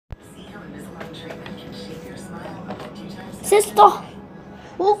Sister,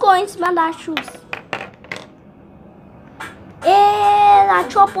 who going to smell that shoes? That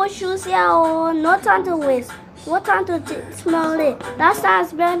trouble shoes here. Oh, no time to waste. No time to smell it. Last time I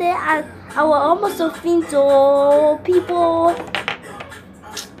smelled it, I was almost offended to people.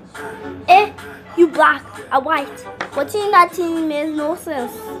 You black, I white. But that thing makes no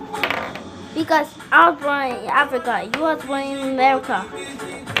sense. Because I was born in Africa, you was born in America.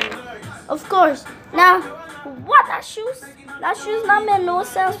 Of course. Now, what that shoes? That shoes not make no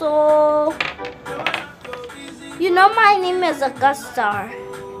sense. Oh, you know my name is Augusta.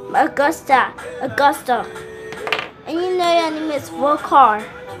 And you know your name is Volcar.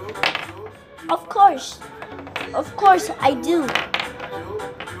 Of course I do.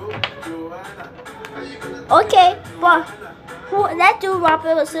 Okay, but let's do rock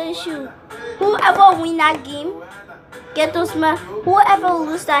paper scissors shoot. Whoever win that game get to smell. Whoever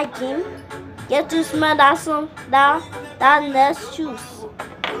lose that game get to smell that next shoes.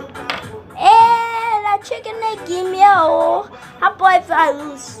 That chicken they give me. Oh, how about if I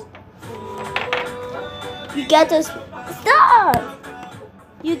lose? You get to stop.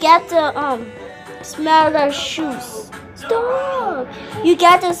 You get to smell the shoes. Stop. You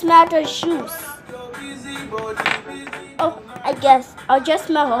get to smell the shoes. Oh, I guess I'll just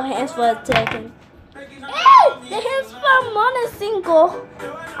smell her hands for a second. Hey, the hands smell more than single.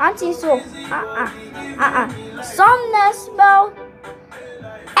 Auntie, so some that smell.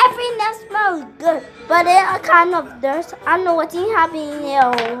 Every nest smells good, but they are kind of dirt. I know what's happening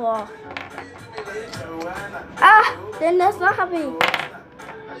here. The nest not happening.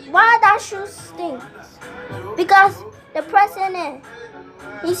 Why that shoe stinks? Because the president,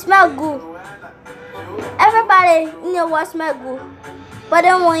 he smelled good. Everybody in the world smell good, but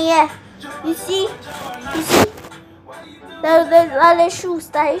then one you see, the shoes.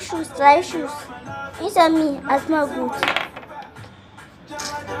 Instead of me, I smell good.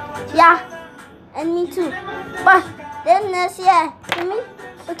 Yeah, and me too. But then next year, you mean?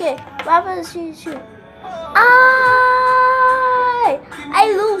 Okay, Robert shoe.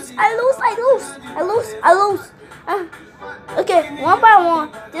 I lose. Okay, one by one.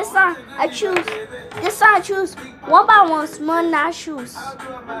 This time I choose. One by one, small nice shoes.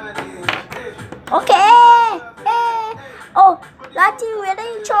 Okay. Oh, that thing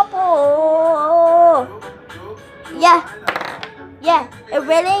really in trouble. Yeah, it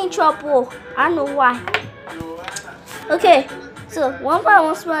really in trouble. I know why. Okay, so one by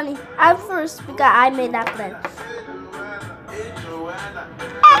one smiling. I first because I made that plan.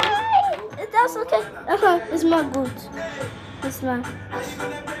 Hey, that's okay. It's not good. It's not.